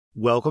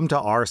Welcome to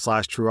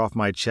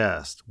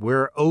r/Trueoffmychest,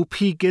 where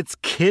OP gets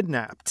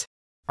kidnapped.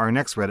 Our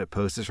next Reddit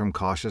post is from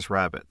Cautious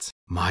Rabbit.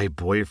 My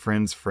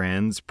boyfriend's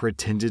friends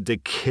pretended to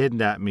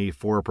kidnap me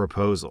for a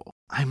proposal.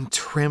 I'm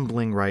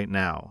trembling right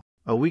now.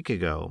 A week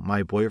ago,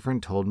 my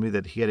boyfriend told me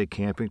that he had a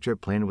camping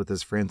trip planned with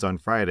his friends on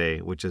Friday,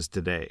 which is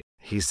today.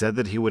 He said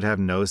that he would have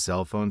no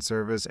cell phone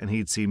service and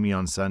he'd see me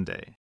on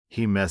Sunday.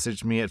 He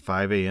messaged me at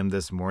 5 a.m.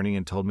 this morning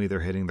and told me they're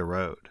hitting the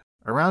road.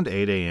 Around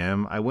 8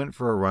 a.m., I went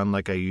for a run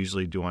like I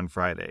usually do on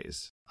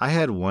Fridays. I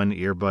had one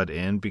earbud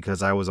in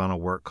because I was on a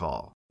work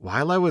call.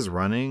 While I was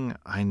running,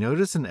 I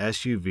noticed an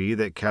SUV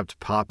that kept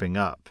popping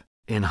up.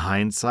 In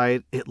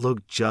hindsight, it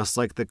looked just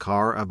like the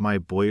car of my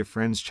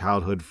boyfriend's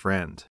childhood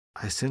friend.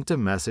 I sent a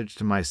message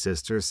to my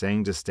sister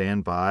saying to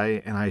stand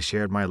by, and I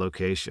shared my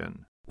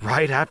location.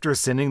 Right after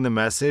sending the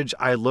message,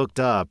 I looked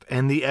up,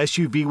 and the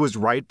SUV was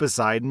right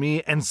beside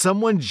me, and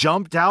someone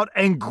jumped out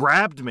and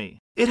grabbed me.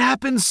 It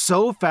happened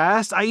so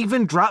fast, I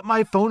even dropped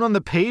my phone on the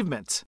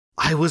pavement.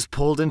 I was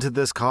pulled into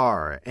this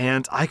car,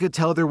 and I could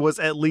tell there was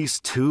at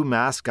least 2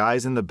 masked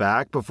guys in the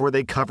back before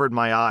they covered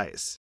my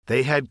eyes.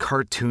 They had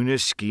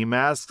cartoonish ski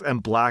masks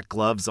and black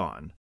gloves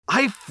on.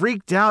 I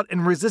freaked out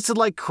and resisted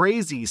like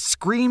crazy,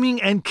 screaming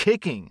and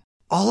kicking.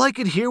 All I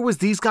could hear was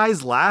these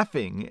guys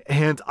laughing,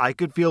 and I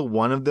could feel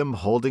one of them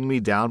holding me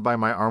down by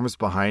my arms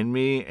behind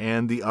me,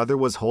 and the other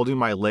was holding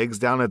my legs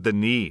down at the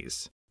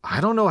knees. I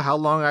don't know how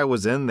long I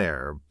was in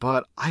there,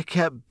 but I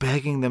kept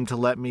begging them to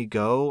let me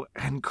go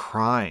and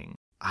crying.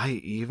 I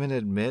even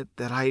admit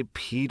that I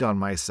peed on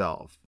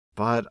myself,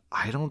 but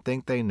I don't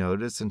think they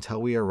noticed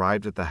until we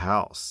arrived at the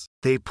house.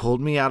 They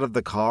pulled me out of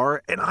the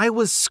car, and I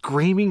was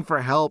screaming for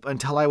help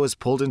until I was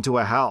pulled into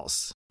a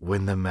house.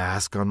 When the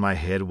mask on my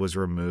head was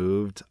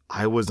removed,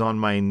 I was on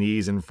my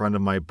knees in front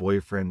of my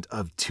boyfriend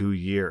of 2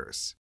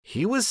 years.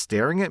 He was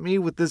staring at me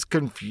with this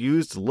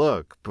confused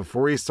look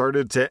before he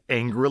started to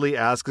angrily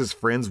ask his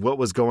friends what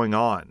was going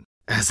on.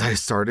 As I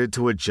started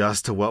to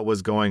adjust to what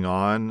was going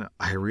on,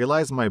 I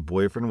realized my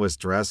boyfriend was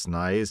dressed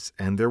nice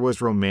and there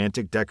was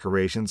romantic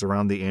decorations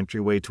around the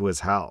entryway to his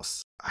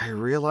house. I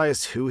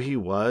realized who he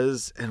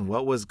was and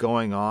what was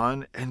going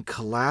on and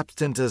collapsed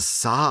into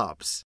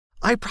sobs.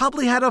 I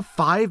probably had a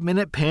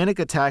 5-minute panic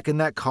attack in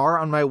that car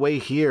on my way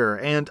here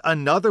and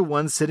another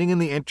one sitting in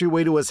the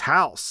entryway to his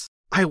house.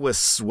 I was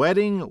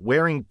sweating,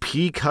 wearing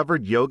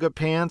pee-covered yoga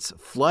pants,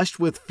 flushed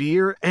with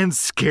fear, and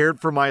scared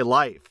for my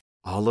life.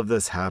 All of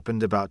this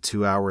happened about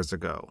 2 hours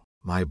ago.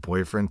 My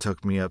boyfriend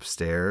took me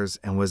upstairs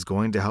and was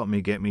going to help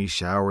me get me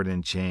showered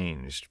and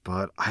changed,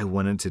 but I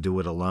wanted to do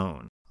it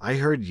alone. I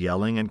heard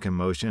yelling and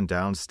commotion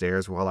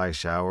downstairs while I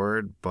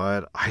showered,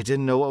 but I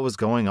didn't know what was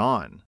going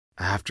on.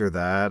 After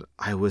that,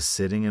 I was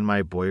sitting in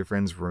my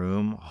boyfriend's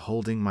room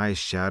holding my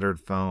shattered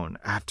phone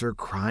after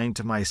crying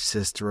to my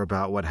sister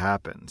about what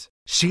happened.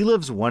 She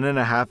lives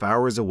 1.5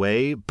 hours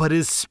away, but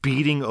is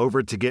speeding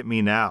over to get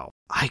me now.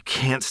 I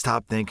can't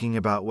stop thinking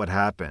about what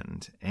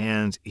happened,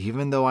 and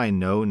even though I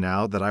know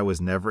now that I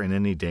was never in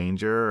any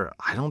danger,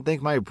 I don't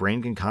think my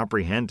brain can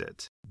comprehend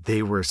it.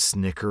 They were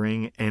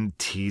snickering and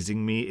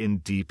teasing me in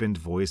deepened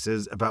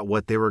voices about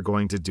what they were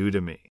going to do to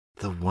me.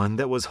 The one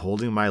that was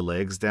holding my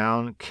legs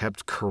down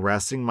kept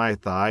caressing my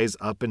thighs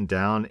up and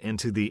down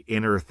into the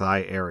inner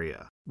thigh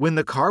area. When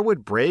the car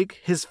would brake,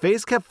 his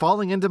face kept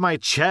falling into my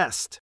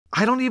chest.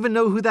 I don't even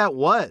know who that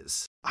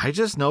was. I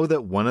just know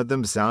that one of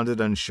them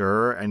sounded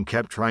unsure and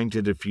kept trying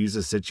to defuse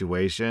the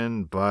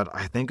situation, but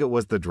I think it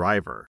was the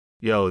driver.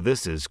 Yo,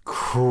 this is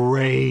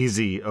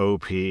crazy,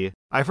 OP.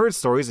 I've heard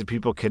stories of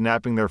people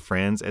kidnapping their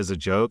friends as a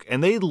joke,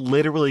 and they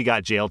literally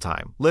got jail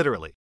time.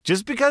 Literally.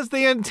 Just because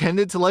they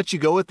intended to let you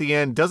go at the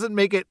end doesn't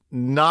make it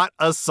not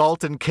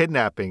assault and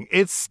kidnapping.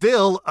 It's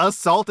still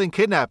assault and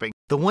kidnapping.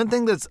 The one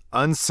thing that's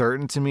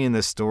uncertain to me in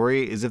this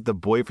story is if the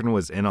boyfriend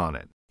was in on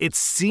it. It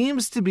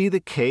seems to be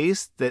the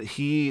case that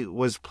he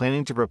was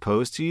planning to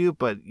propose to you,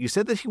 but you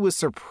said that he was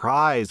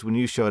surprised when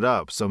you showed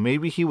up. So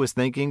maybe he was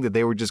thinking that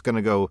they were just going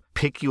to go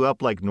pick you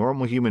up like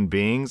normal human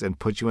beings and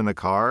put you in the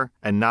car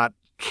and not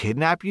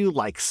kidnap you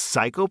like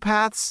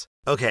psychopaths?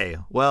 Okay,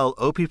 well,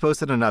 OP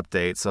posted an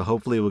update, so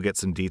hopefully we'll get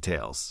some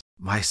details.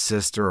 My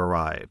sister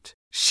arrived.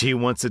 She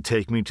wants to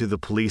take me to the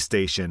police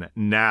station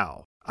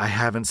now. I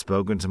haven't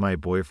spoken to my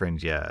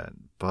boyfriend yet,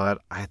 but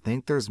I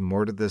think there's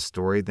more to this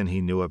story than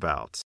he knew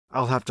about.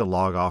 I'll have to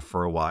log off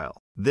for a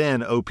while.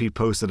 Then OP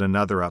posted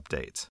another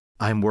update.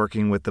 I'm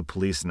working with the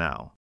police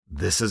now.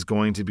 This is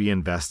going to be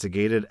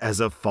investigated as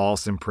a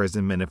false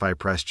imprisonment if I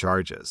press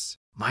charges.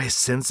 My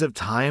sense of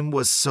time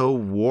was so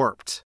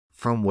warped.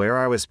 From where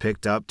I was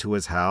picked up to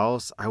his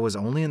house, I was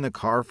only in the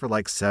car for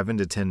like 7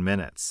 to 10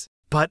 minutes.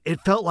 But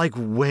it felt like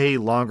way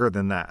longer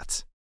than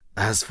that.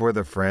 As for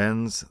the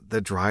friends,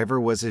 the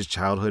driver was his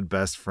childhood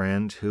best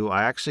friend who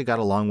I actually got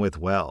along with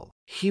well.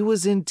 He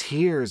was in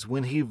tears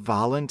when he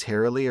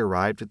voluntarily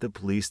arrived at the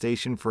police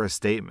station for a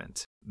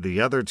statement.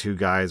 The other 2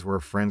 guys were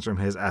friends from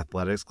his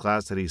athletics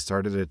class that he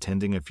started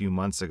attending a few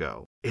months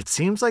ago. It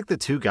seems like the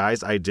 2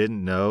 guys I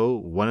didn't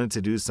know wanted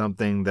to do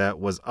something that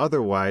was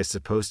otherwise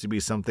supposed to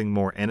be something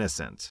more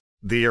innocent.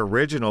 The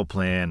original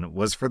plan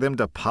was for them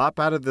to pop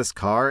out of this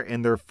car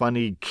in their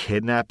funny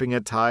kidnapping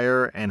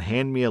attire and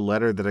hand me a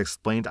letter that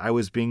explained I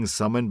was being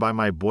summoned by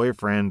my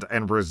boyfriend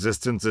and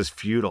resistance is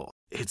futile.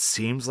 It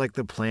seems like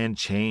the plan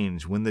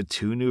changed when the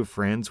two new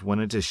friends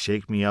wanted to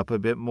shake me up a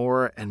bit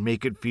more and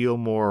make it feel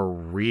more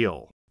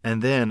real.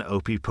 And then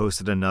OP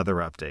posted another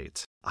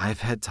update.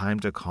 I've had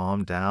time to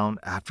calm down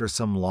after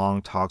some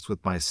long talks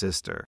with my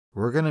sister.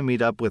 We're gonna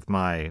meet up with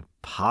my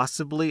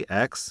possibly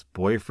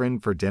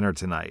ex-boyfriend for dinner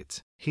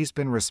tonight. He's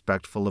been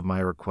respectful of my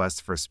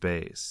request for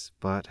space,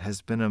 but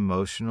has been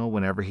emotional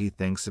whenever he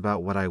thinks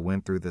about what I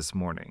went through this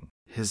morning.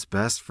 His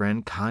best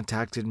friend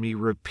contacted me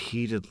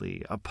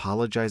repeatedly,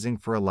 apologizing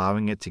for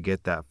allowing it to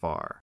get that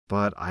far.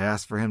 But I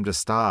asked for him to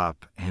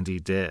stop, and he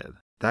did.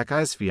 That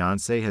guy's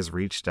fiancé has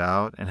reached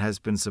out and has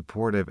been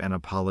supportive and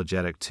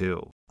apologetic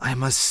too.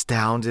 I'm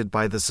astounded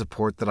by the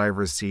support that I've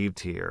received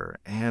here,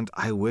 and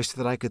I wish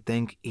that I could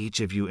thank each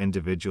of you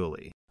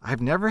individually.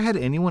 I've never had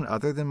anyone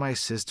other than my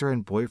sister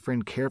and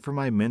boyfriend care for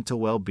my mental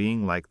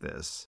well-being like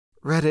this.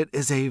 Reddit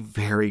is a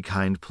very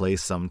kind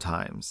place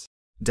sometimes.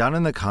 Down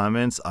in the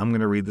comments, I'm going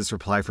to read this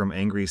reply from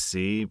Angry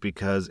C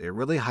because it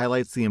really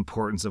highlights the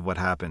importance of what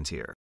happened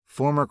here.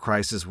 Former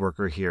crisis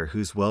worker here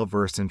who's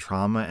well-versed in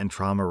trauma and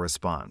trauma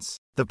response.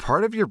 The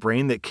part of your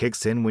brain that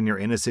kicks in when you're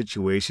in a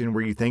situation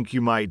where you think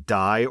you might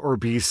die or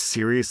be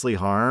seriously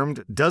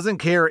harmed doesn't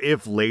care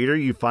if later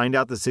you find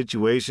out the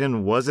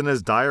situation wasn't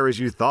as dire as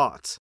you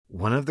thought.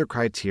 One of the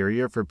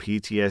criteria for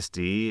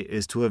PTSD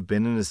is to have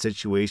been in a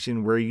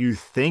situation where you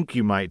think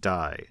you might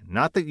die,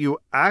 not that you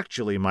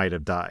actually might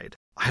have died.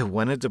 I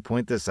wanted to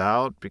point this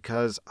out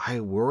because I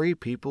worry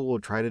people will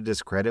try to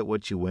discredit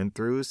what you went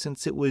through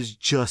since it was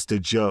just a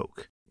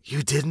joke.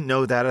 You didn't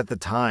know that at the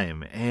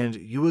time, and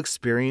you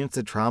experienced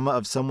the trauma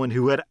of someone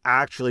who had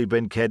actually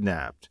been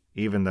kidnapped,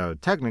 even though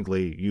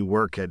technically you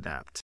were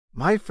kidnapped.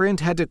 My friend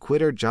had to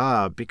quit her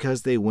job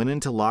because they went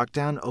into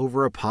lockdown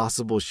over a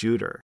possible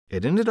shooter.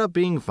 It ended up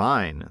being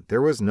fine.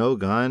 There was no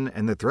gun,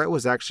 and the threat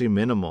was actually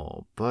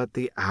minimal, but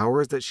the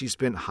hours that she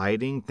spent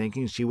hiding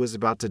thinking she was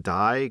about to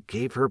die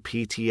gave her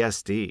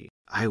PTSD.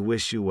 I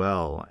wish you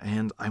well,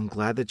 and I'm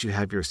glad that you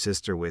have your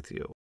sister with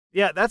you.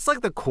 Yeah, that's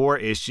like the core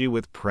issue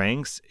with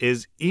pranks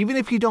is even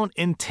if you don't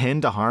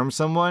intend to harm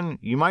someone,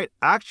 you might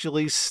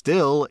actually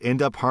still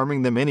end up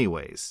harming them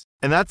anyways.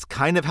 And that's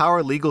kind of how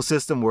our legal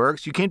system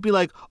works. You can't be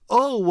like,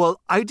 oh, well,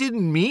 I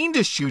didn't mean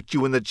to shoot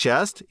you in the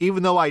chest,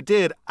 even though I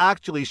did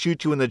actually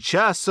shoot you in the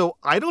chest, so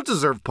I don't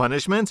deserve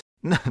punishment.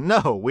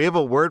 No, we have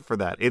a word for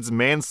that. It's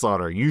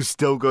manslaughter. You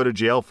still go to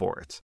jail for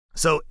it.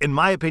 So, in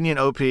my opinion,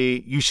 OP,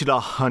 you should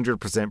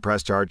 100%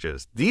 press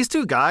charges. These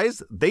two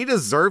guys, they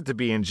deserve to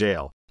be in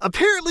jail.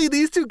 Apparently,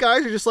 these two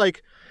guys are just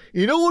like,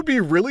 you know what would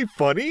be really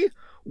funny?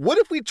 What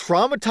if we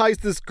traumatize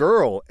this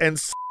girl and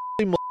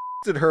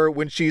molested her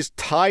when she's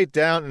tied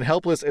down and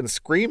helpless and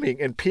screaming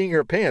and peeing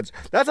her pants?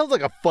 That sounds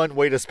like a fun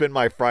way to spend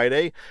my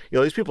Friday.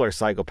 These people are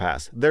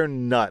psychopaths. They're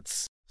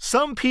nuts.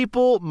 Some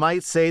people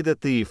might say that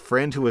the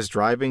friend who was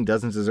driving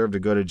doesn't deserve to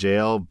go to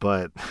jail,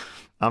 but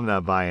I'm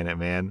not buying it,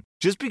 man.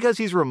 Just because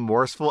he's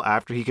remorseful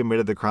after he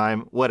committed the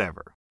crime,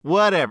 whatever.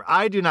 Whatever.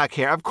 I do not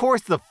care. Of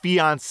course, the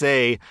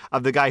fiancé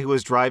of the guy who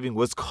was driving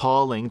was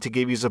calling to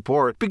give you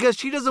support because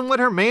she doesn't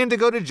want her man to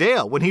go to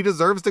jail when he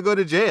deserves to go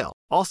to jail.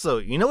 Also,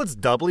 you know what's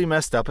doubly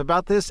messed up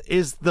about this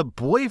is the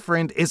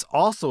boyfriend is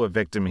also a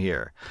victim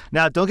here.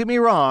 Now, don't get me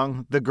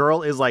wrong, the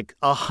girl is like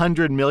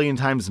 100 million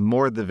times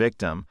more the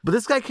victim. But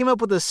this guy came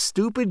up with a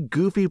stupid,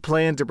 goofy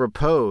plan to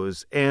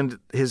propose, and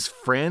his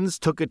friends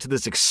took it to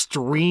this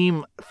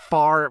extreme,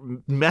 far,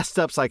 messed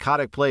up,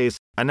 psychotic place.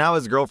 And now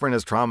his girlfriend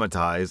is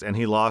traumatized, and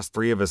he lost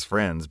 3 of his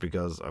friends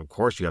because, of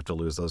course, you have to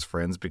lose those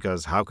friends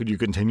because how could you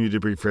continue to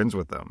be friends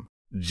with them?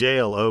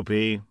 Jail, OP.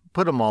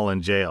 Put them all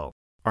in jail.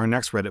 Our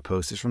next Reddit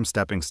post is from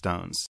Stepping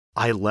Stones.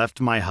 I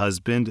left my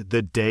husband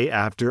the day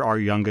after our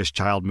youngest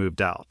child moved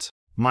out.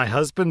 My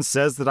husband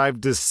says that I've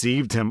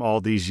deceived him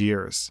all these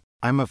years.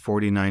 I'm a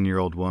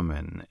 49-year-old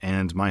woman,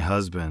 and my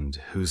husband,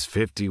 who's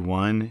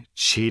 51,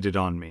 cheated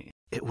on me.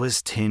 It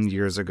was 10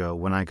 years ago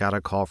when I got a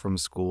call from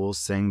school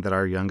saying that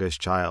our youngest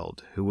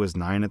child, who was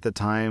 9 at the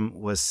time,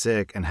 was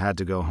sick and had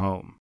to go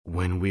home.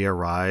 When we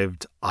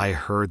arrived, I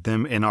heard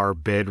them in our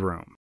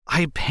bedroom.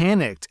 I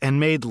panicked and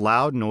made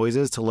loud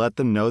noises to let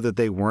them know that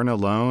they weren't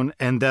alone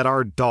and that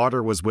our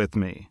daughter was with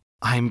me.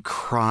 I'm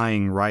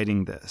crying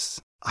writing this.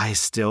 I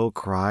still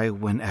cry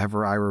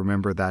whenever I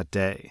remember that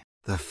day.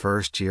 The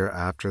first year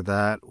after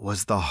that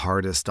was the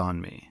hardest on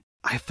me.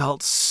 I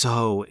felt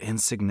so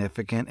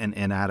insignificant and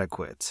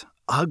inadequate,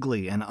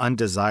 ugly and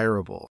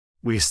undesirable.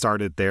 We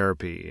started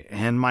therapy,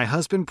 and my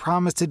husband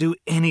promised to do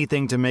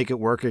anything to make it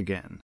work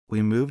again.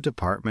 We moved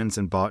apartments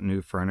and bought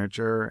new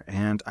furniture,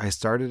 and I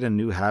started a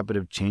new habit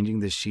of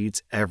changing the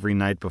sheets every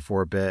night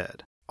before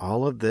bed.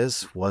 All of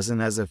this wasn't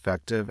as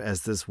effective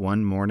as this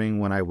one morning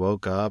when I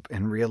woke up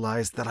and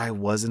realized that I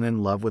wasn't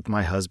in love with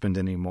my husband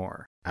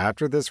anymore.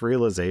 After this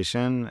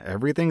realization,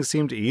 everything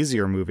seemed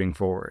easier moving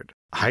forward.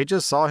 I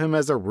just saw him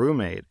as a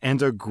roommate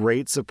and a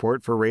great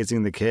support for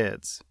raising the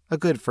kids. a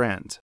good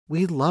friend.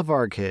 We love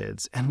our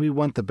kids and we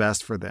want the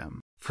best for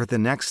them. For the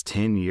next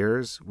 10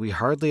 years, we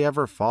hardly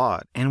ever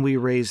fought, and we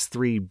raised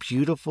 3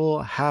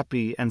 beautiful,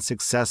 happy, and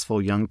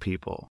successful young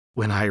people.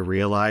 When I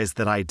realized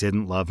that I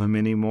didn't love him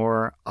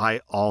anymore, I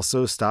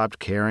also stopped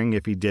caring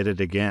if he did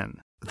it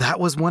again. That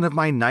was one of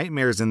my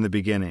nightmares in the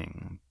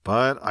beginning,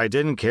 but I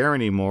didn't care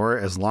anymore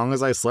as long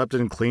as I slept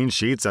in clean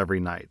sheets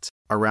every night.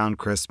 Around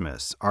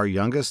Christmas, our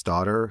youngest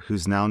daughter,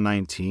 who's now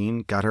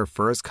 19, got her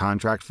first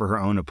contract for her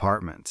own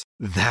apartment.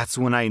 That's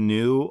when I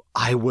knew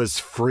I was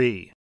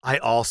free. I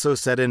also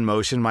set in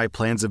motion my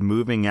plans of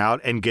moving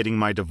out and getting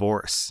my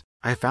divorce.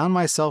 I found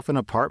myself an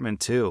apartment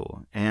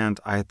too, and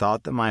I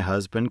thought that my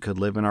husband could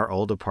live in our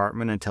old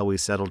apartment until we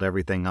settled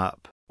everything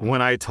up.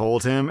 When I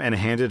told him and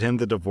handed him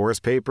the divorce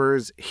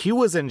papers, he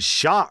was in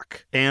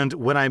shock. And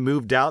when I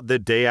moved out the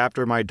day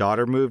after my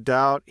daughter moved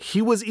out,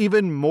 he was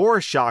even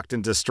more shocked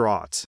and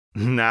distraught.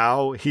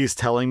 Now he's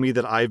telling me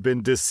that I've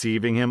been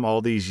deceiving him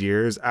all these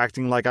years,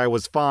 acting like I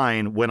was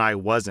fine when I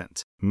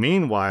wasn't.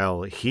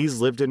 Meanwhile, he's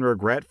lived in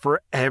regret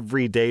for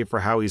every day for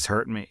how he's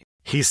hurt me.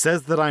 He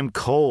says that I'm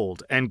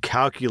cold and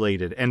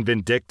calculated and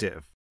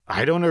vindictive.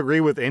 I don't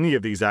agree with any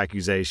of these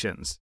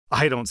accusations.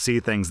 I don't see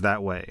things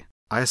that way.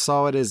 I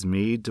saw it as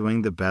me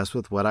doing the best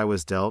with what I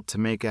was dealt to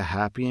make a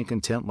happy and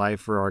content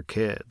life for our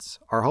kids,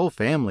 our whole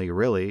family,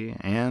 really,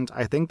 and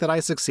I think that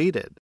I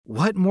succeeded.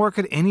 What more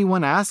could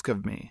anyone ask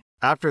of me?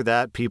 After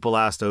that, people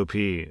asked OP,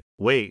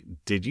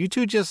 wait, did you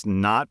two just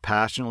not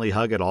passionately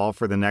hug at all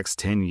for the next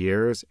 10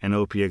 years? And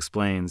OP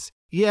explains,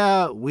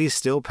 yeah, we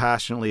still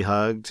passionately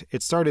hugged.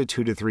 It started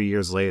 2 to 3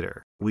 years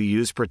later. We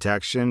used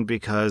protection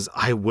because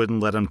I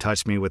wouldn't let him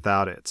touch me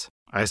without it.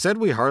 I said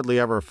we hardly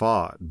ever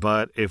fought,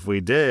 but if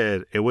we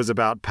did, it was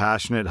about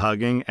passionate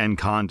hugging and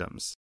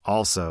condoms.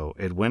 Also,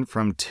 it went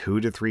from 2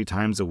 to 3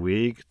 times a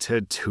week to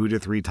 2 to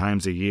 3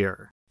 times a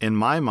year. In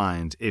my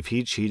mind, if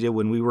he cheated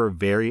when we were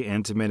very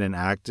intimate and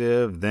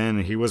active,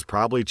 then he was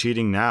probably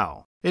cheating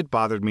now. It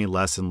bothered me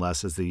less and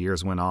less as the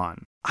years went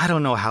on. I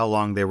don't know how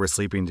long they were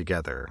sleeping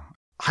together.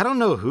 I don't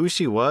know who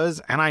she was,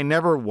 and I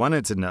never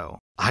wanted to know.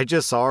 I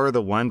just saw her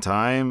the one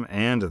time,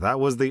 and that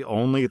was the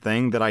only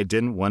thing that I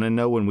didn't want to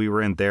know when we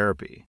were in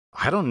therapy.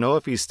 I don't know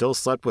if he still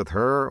slept with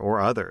her or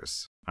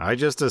others. I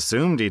just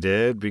assumed he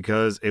did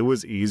because it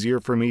was easier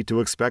for me to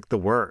expect the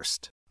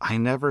worst. I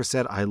never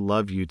said I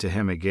love you to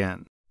him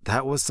again.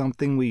 That was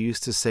something we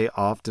used to say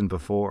often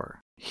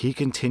before. He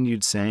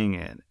continued saying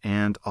it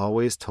and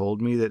always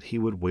told me that he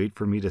would wait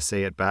for me to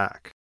say it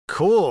back.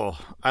 Cool.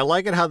 I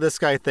like it how this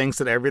guy thinks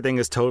that everything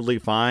is totally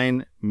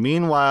fine.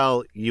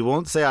 Meanwhile, you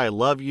won't say I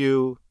love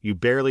you, you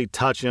barely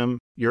touch him,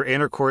 your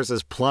intercourse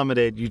has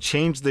plummeted, you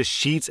change the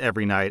sheets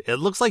every night. It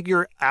looks like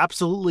you're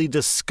absolutely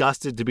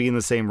disgusted to be in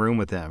the same room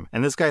with him.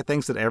 And this guy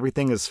thinks that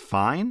everything is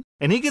fine?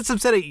 And he gets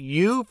upset at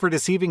you for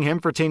deceiving him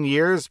for 10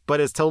 years, but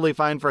it's totally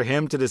fine for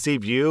him to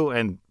deceive you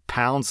and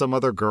pound some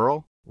other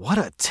girl? What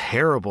a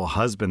terrible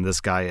husband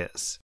this guy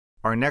is.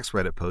 Our next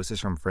Reddit post is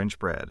from French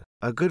Bread.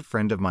 A good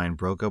friend of mine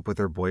broke up with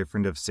her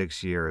boyfriend of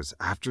 6 years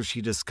after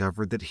she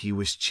discovered that he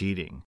was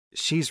cheating.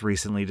 She's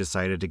recently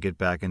decided to get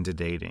back into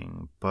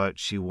dating, but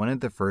she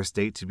wanted the first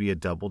date to be a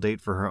double date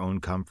for her own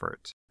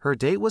comfort. Her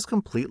date was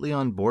completely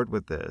on board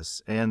with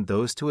this, and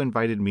those two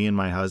invited me and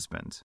my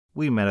husband.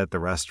 We met at the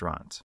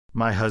restaurant.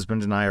 My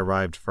husband and I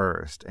arrived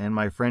first, and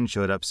my friend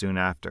showed up soon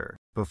after.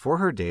 Before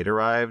her date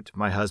arrived,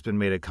 my husband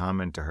made a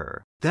comment to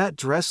her. That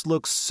dress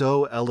looks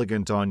so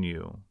elegant on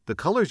you. The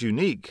color's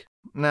unique.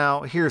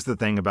 Now, here's the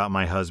thing about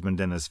my husband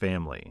and his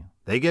family.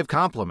 They give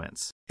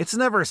compliments. It's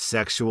never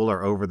sexual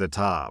or over the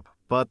top,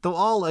 but they'll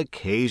all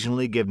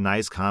occasionally give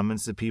nice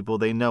comments to people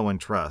they know and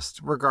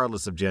trust,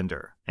 regardless of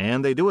gender.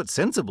 And they do it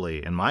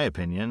sensibly, in my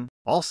opinion.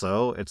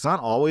 Also, it's not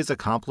always a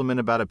compliment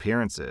about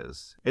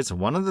appearances. It's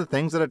one of the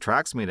things that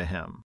attracts me to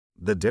him.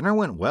 The dinner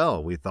went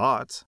well, we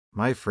thought.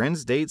 My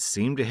friend's date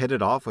seemed to hit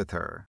it off with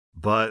her.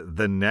 But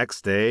the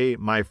next day,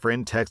 my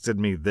friend texted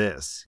me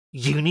this.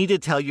 You need to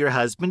tell your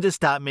husband to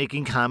stop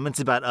making comments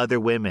about other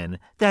women.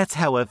 That's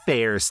how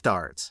affairs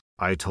start.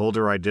 I told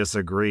her I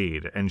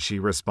disagreed, and she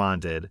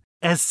responded,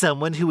 as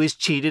someone who is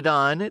cheated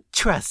on,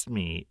 trust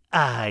me,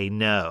 I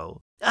know.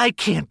 I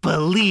can't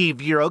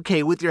believe you're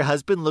okay with your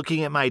husband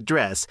looking at my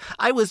dress.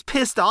 I was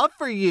pissed off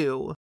for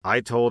you. I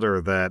told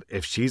her that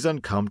if she's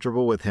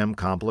uncomfortable with him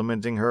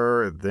complimenting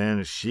her,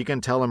 then she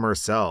can tell him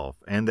herself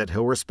and that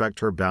he'll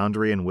respect her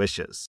boundary and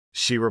wishes.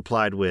 She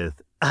replied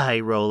with, eye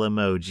roll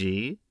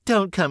emoji.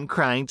 Don't come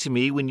crying to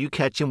me when you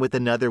catch him with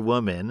another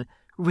woman.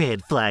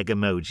 Red flag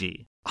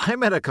emoji.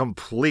 I'm at a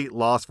complete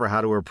loss for how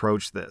to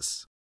approach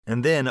this.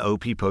 And then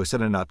OP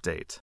posted an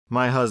update.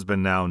 My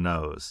husband now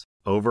knows.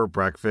 Over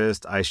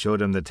breakfast, I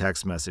showed him the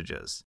text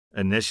messages.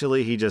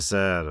 Initially, he just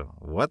said,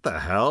 what the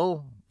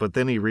hell? But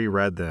then he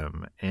reread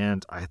them,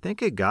 and I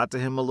think it got to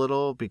him a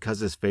little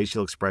because his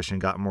facial expression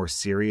got more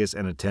serious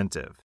and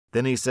attentive.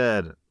 Then he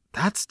said,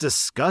 that's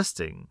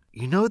disgusting.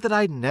 You know that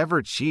I'd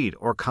never cheat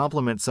or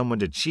compliment someone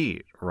to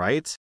cheat,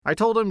 right? I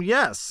told him,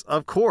 yes,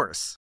 of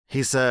course.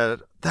 He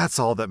said, that's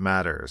all that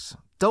matters.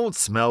 Don't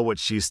smell what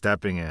she's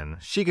stepping in.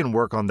 She can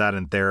work on that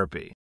in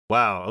therapy.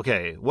 Wow,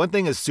 okay. One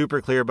thing is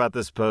super clear about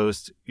this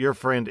post. Your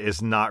friend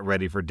is not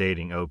ready for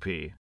dating OP.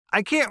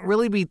 I can't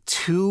really be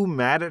too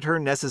mad at her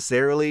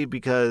necessarily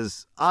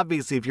because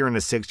obviously if you're in a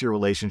 6-year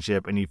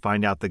relationship and you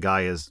find out the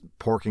guy is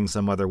porking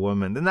some other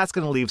woman, then that's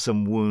going to leave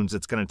some wounds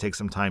that's going to take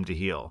some time to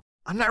heal.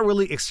 I'm not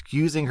really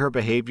excusing her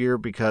behavior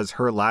because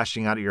her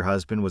lashing out at your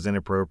husband was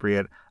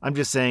inappropriate. I'm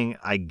just saying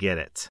I get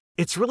it.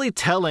 It's really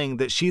telling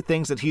that she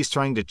thinks that he's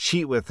trying to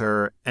cheat with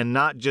her and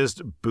not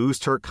just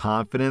boost her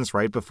confidence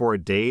right before a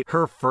date.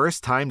 Her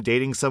first time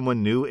dating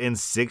someone new in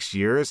 6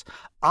 years,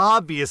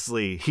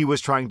 obviously he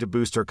was trying to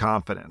boost her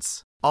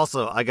confidence.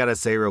 Also, I gotta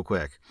say real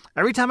quick,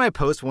 every time I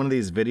post one of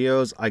these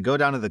videos, I go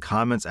down to the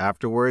comments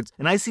afterwards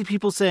and I see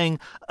people saying,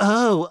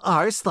 "Oh,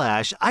 r/,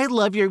 I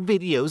love your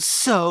videos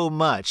so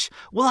much.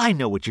 Well, I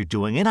know what you're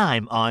doing and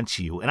I'm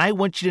onto you, and I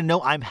want you to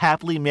know I'm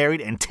happily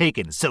married and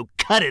taken, so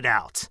cut it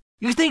out."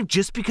 You think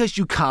just because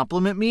you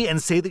compliment me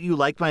and say that you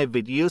like my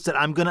videos that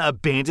I'm gonna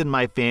abandon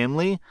my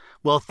family?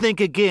 Well,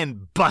 think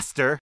again,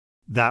 Buster.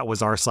 That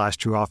was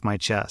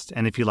r/TrueOffMychest.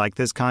 And if you like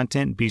this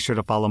content, be sure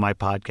to follow my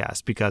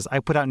podcast because I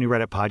put out new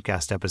Reddit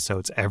podcast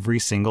episodes every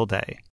single day.